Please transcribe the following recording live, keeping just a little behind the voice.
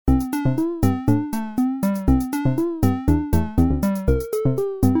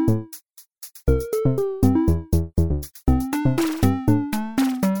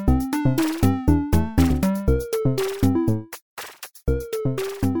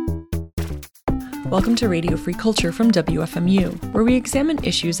Welcome to Radio Free Culture from WFMU, where we examine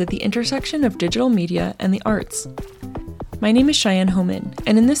issues at the intersection of digital media and the arts. My name is Cheyenne Homan,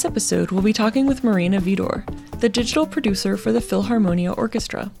 and in this episode we'll be talking with Marina Vidor, the digital producer for the Philharmonia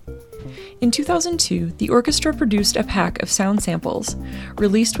Orchestra. In 2002, the orchestra produced a pack of sound samples,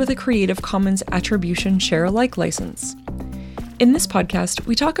 released with a Creative Commons Attribution Share-alike license. In this podcast,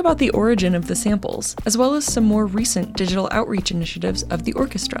 we talk about the origin of the samples, as well as some more recent digital outreach initiatives of the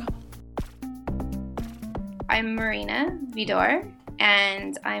orchestra. I'm Marina Vidor,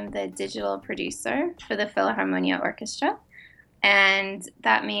 and I'm the digital producer for the Philharmonia Orchestra. And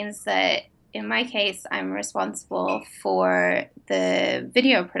that means that, in my case, I'm responsible for the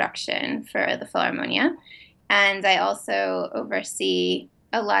video production for the Philharmonia. And I also oversee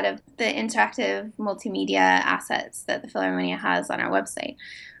a lot of the interactive multimedia assets that the Philharmonia has on our website.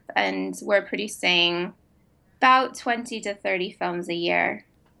 And we're producing about 20 to 30 films a year.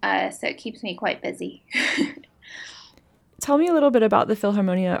 So it keeps me quite busy. Tell me a little bit about the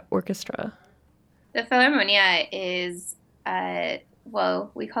Philharmonia Orchestra. The Philharmonia is,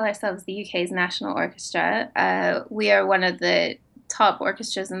 we call ourselves the UK's national orchestra. We are one of the top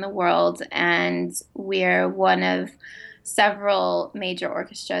orchestras in the world, and we are one of several major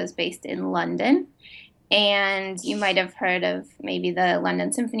orchestras based in London. And you might have heard of maybe the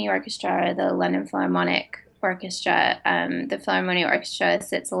London Symphony Orchestra or the London Philharmonic Orchestra. The Philharmonia Orchestra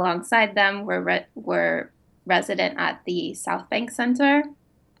sits alongside them. We're resident at the South Bank Centre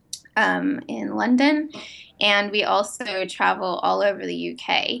in London, and we also travel all over the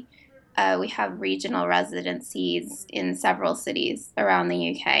UK. We have regional residencies in several cities around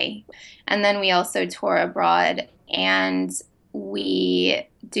the UK, and then we also tour abroad, and we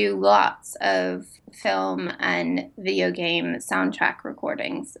do lots of film and video game soundtrack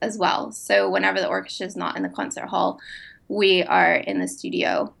recordings as well. So whenever the orchestra is not in the concert hall, we are in the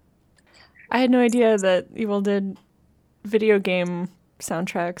studio. I had no idea that you all did video game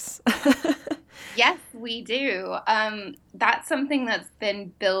soundtracks. Yes, we do. That's something that's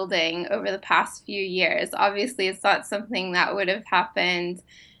been building over the past few years. Obviously, it's not something that would have happened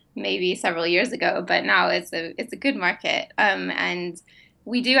maybe several years ago, but now it's a good market. And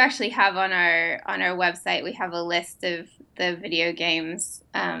we do actually have on our website, we have a list of the video games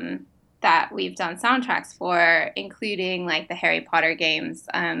that we've done soundtracks for, including like the Harry Potter games.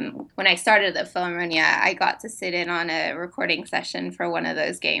 When I started at Philharmonia, I got to sit in on a recording session for one of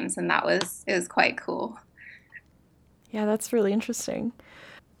those games, and it was quite cool. Yeah, that's really interesting.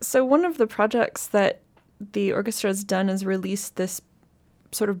 So one of the projects that the orchestra has done is release this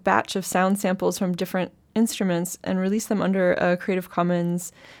sort of batch of sound samples from different instruments and release them under a Creative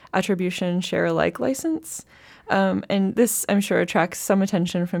Commons Attribution Share-alike license. And this, I'm sure, attracts some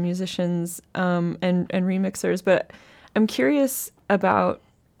attention from musicians and remixers. But I'm curious about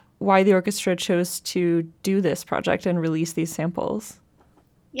why the orchestra chose to do this project and release these samples.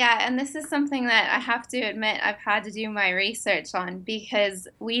 Yeah, and this is something that I have to admit I've had to do my research on, because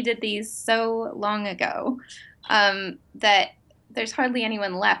we did these so long ago that there's hardly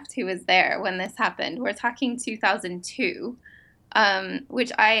anyone left who was there when this happened. We're talking 2002.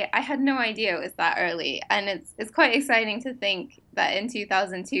 Which I had no idea it was that early. And it's quite exciting to think that in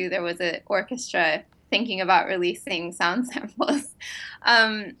 2002 there was an orchestra thinking about releasing sound samples.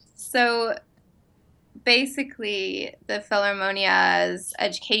 So basically the Philharmonia's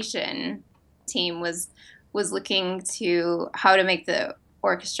education team was looking to how to make the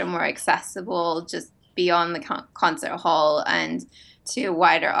orchestra more accessible just beyond the concert hall and to a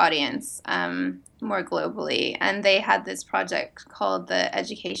wider audience, more globally. And they had this project called the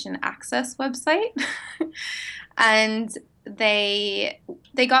Education Access website. And they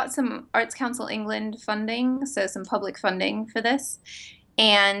got some Arts Council England funding, so some public funding for this.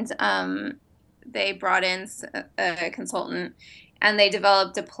 And they brought in a consultant, and they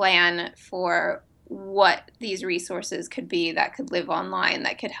developed a plan for what these resources could be that could live online,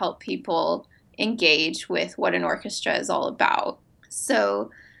 that could help people engage with what an orchestra is all about.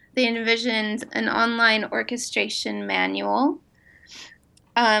 So they envisioned an online orchestration manual,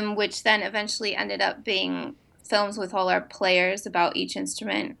 which then eventually ended up being films with all our players about each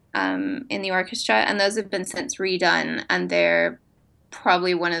instrument in the orchestra. And those have been since redone, and they're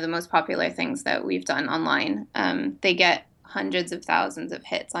probably one of the most popular things that we've done online. They get hundreds of thousands of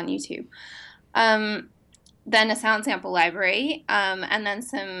hits on YouTube. Then a sound sample library, and then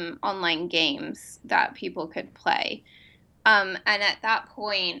some online games that people could play. And at that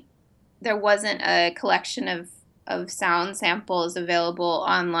point, there wasn't a collection of sound samples available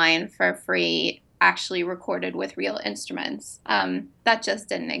online for free, actually recorded with real instruments. That just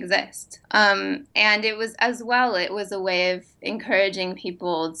didn't exist. And it was, as well, it was a way of encouraging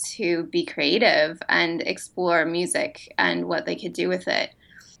people to be creative and explore music and what they could do with it.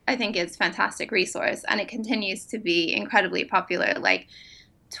 I think it's a fantastic resource, and it continues to be incredibly popular. Like,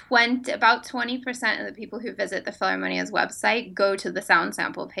 about 20% of the people who visit the Philharmonia's website go to the sound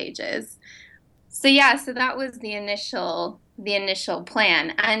sample pages. So yeah, so that was the initial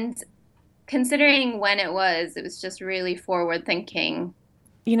plan. And considering when it was just really forward thinking.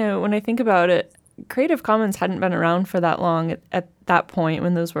 You know, when I think about it, Creative Commons hadn't been around for that long at that point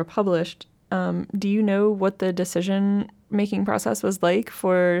when those were published. Do you know what the decision-making process was like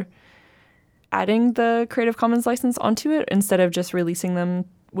for adding the Creative Commons license onto it instead of just releasing them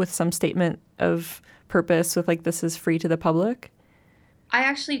with some statement of purpose with, like, this is free to the public? I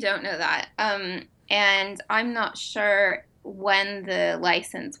actually don't know that. And I'm not sure when the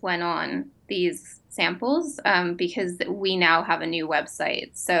license went on these samples, because we now have a new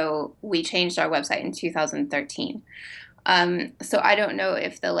website. So we changed our website in 2013. So I don't know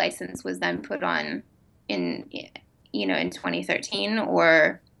if the license was then put on in 2013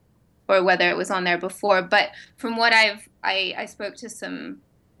 or whether it was on there before. But from what I spoke to some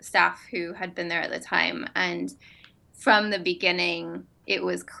staff who had been there at the time, and from the beginning, it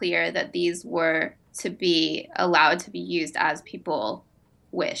was clear that these were to be allowed to be used as people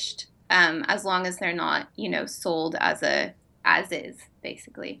wished, as long as they're not, sold as is,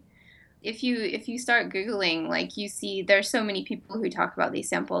 basically. If you start Googling, like, you see there's so many people who talk about these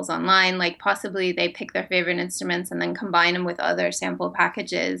samples online, like possibly they pick their favorite instruments and then combine them with other sample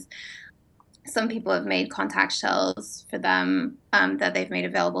packages. Some people have made contact shells for them, that they've made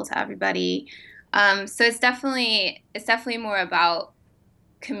available to everybody. So it's definitely more about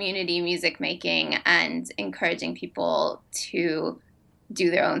community music making and encouraging people to do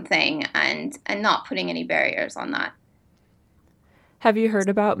their own thing and not putting any barriers on that. Have you heard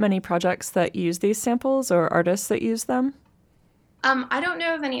about many projects that use these samples or artists that use them? I don't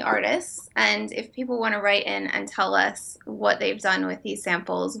know of any artists, and if people want to write in and tell us what they've done with these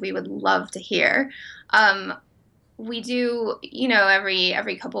samples, we would love to hear. We do,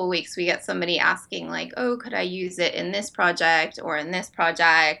 every couple of weeks we get somebody asking, like, oh, could I use it in this project or in this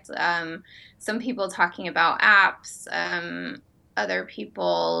project? Some people talking about apps, other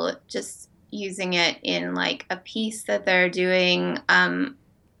people just using it in, like, a piece that they're doing.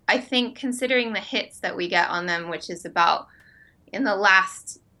 I think, considering the hits that we get on them, which is about, in the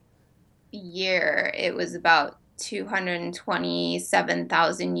last year, it was about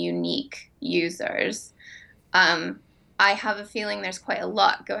 227,000 unique users. I have a feeling there's quite a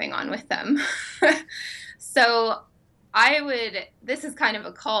lot going on with them. So this is kind of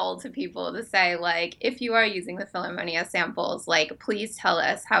a call to people to say, like, if you are using the Philharmonia samples, like, please tell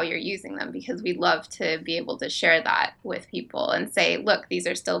us how you're using them, because we'd love to be able to share that with people and say, look, these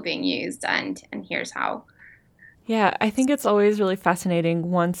are still being used, and here's how. Yeah, I think it's always really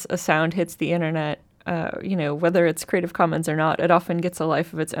fascinating once a sound hits the internet, whether it's Creative Commons or not, it often gets a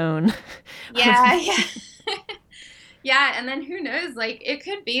life of its own. Yeah. Yeah, and then who knows, like, it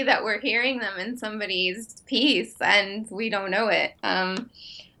could be that we're hearing them in somebody's piece and we don't know it.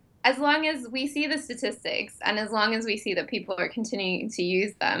 As long as we see the statistics and as long as we see that people are continuing to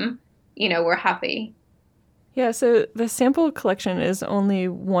use them, we're happy. Yeah, so the sample collection is only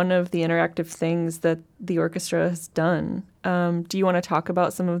one of the interactive things that the orchestra has done. Do you want to talk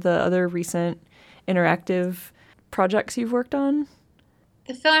about some of the other recent interactive projects you've worked on?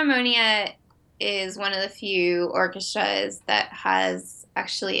 The Philharmonia is one of the few orchestras that has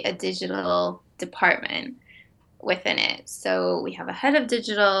actually a digital department within it. So we have a head of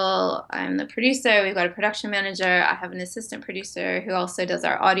digital, I'm the producer, we've got a production manager, I have an assistant producer who also does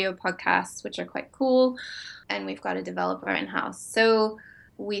our audio podcasts, which are quite cool, and we've got a developer in-house. So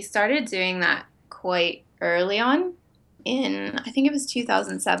we started doing that quite early on. I think it was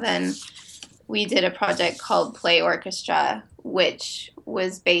 2007, we did a project called Play Orchestra, which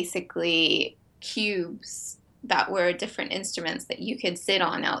was basically cubes that were different instruments that you could sit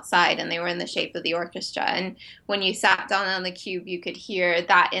on outside, and they were in the shape of the orchestra. And when you sat down on the cube, you could hear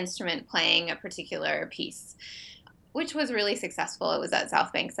that instrument playing a particular piece, which was really successful. It was at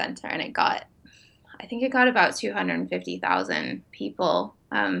South Bank Center, and I think it got about 250,000 people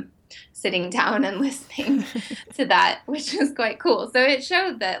sitting down and listening to that, which was quite cool. So it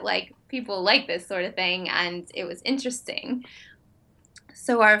showed that, like, people like this sort of thing, and it was interesting.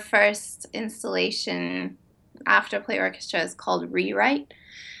 So our first installation after Play Orchestra is called Rewrite,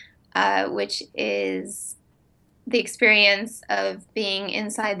 which is the experience of being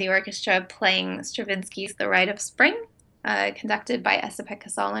inside the orchestra playing Stravinsky's The Rite of Spring, conducted by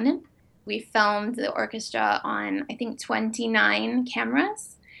Esa-Pekka Salonen. We filmed the orchestra on, I think, 29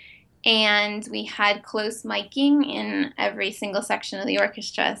 cameras, and we had close miking in every single section of the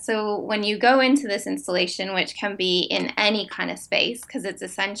orchestra. So when you go into this installation, which can be in any kind of space, because it's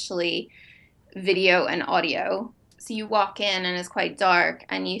essentially video and audio, so you walk in and it's quite dark,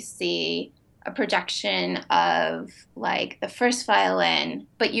 and you see a projection of like the first violin,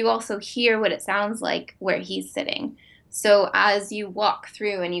 but you also hear what it sounds like where he's sitting. So as you walk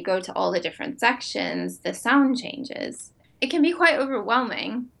through and you go to all the different sections, the sound changes. It can be quite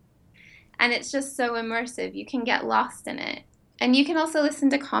overwhelming, and it's just so immersive. You can get lost in it. And you can also listen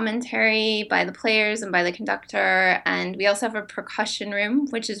to commentary by the players and by the conductor. And we also have a percussion room,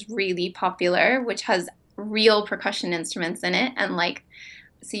 which is really popular, which has real percussion instruments in it. And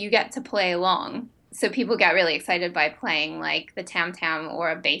so you get to play along. So people get really excited by playing like the tam-tam or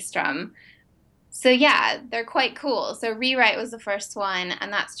a bass drum. So yeah, they're quite cool. So Rewrite was the first one,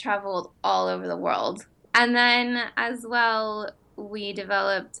 and that's traveled all over the world. And then as well, we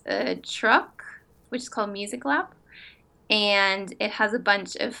developed a truck, which is called Music Lab. And it has a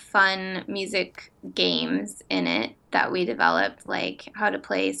bunch of fun music games in it that we developed, like how to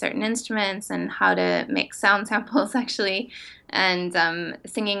play certain instruments and how to mix sound samples, actually, and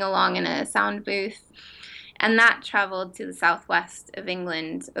singing along in a sound booth. And that traveled to the southwest of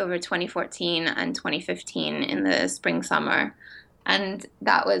England over 2014 and 2015 in the spring, summer. And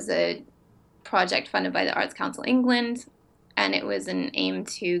that was a project funded by the Arts Council England. And it was an aim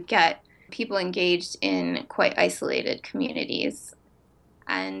to get people engaged in quite isolated communities.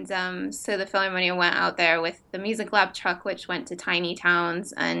 And so the Philharmonia went out there with the Music Lab truck, which went to tiny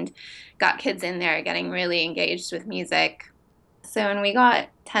towns and got kids in there getting really engaged with music. So, and we got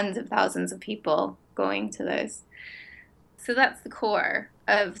tens of thousands of people going to those. So that's the core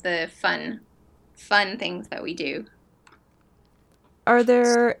of the fun things that we do. Are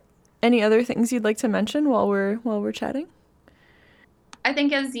there any other things you'd like to mention while we're chatting? I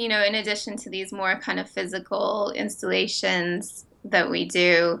think as, in addition to these more kind of physical installations that we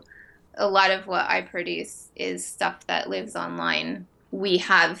do, a lot of what I produce is stuff that lives online. We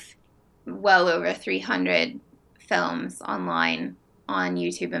have well over 300 films online on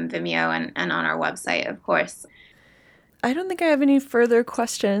YouTube and Vimeo and on our website, of course. I don't think I have any further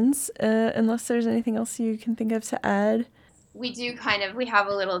questions, unless there's anything else you can think of to add. We do we have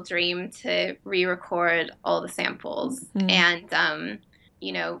a little dream to re-record all the samples and,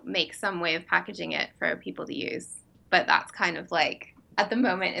 make some way of packaging it for people to use. But that's kind of at the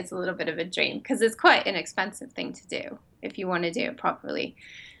moment, it's a little bit of a dream because it's quite an expensive thing to do if you want to do it properly,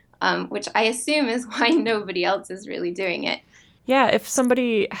 which I assume is why nobody else is really doing it. Yeah, if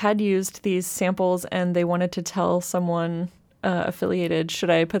somebody had used these samples and they wanted to tell someone affiliated, should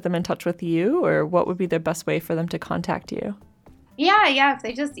I put them in touch with you, or what would be the best way for them to contact you? Yeah, if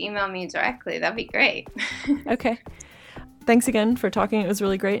they just email me directly, that'd be great. Okay. Thanks again for talking. It was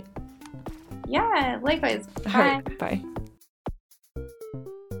really great. Yeah, likewise. Bye. All right, bye.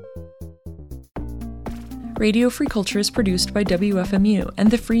 Radio Free Culture is produced by WFMU and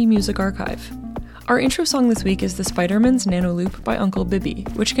the Free Music Archive. Our intro song this week is The Spider-Man's Nano Loop by Uncle Bibby,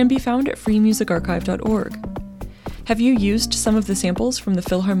 which can be found at freemusicarchive.org. Have you used some of the samples from the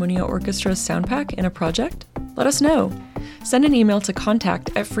Philharmonia Orchestra's sound pack in a project? Let us know. Send an email to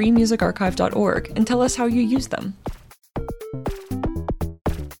contact@freemusicarchive.org and tell us how you use them.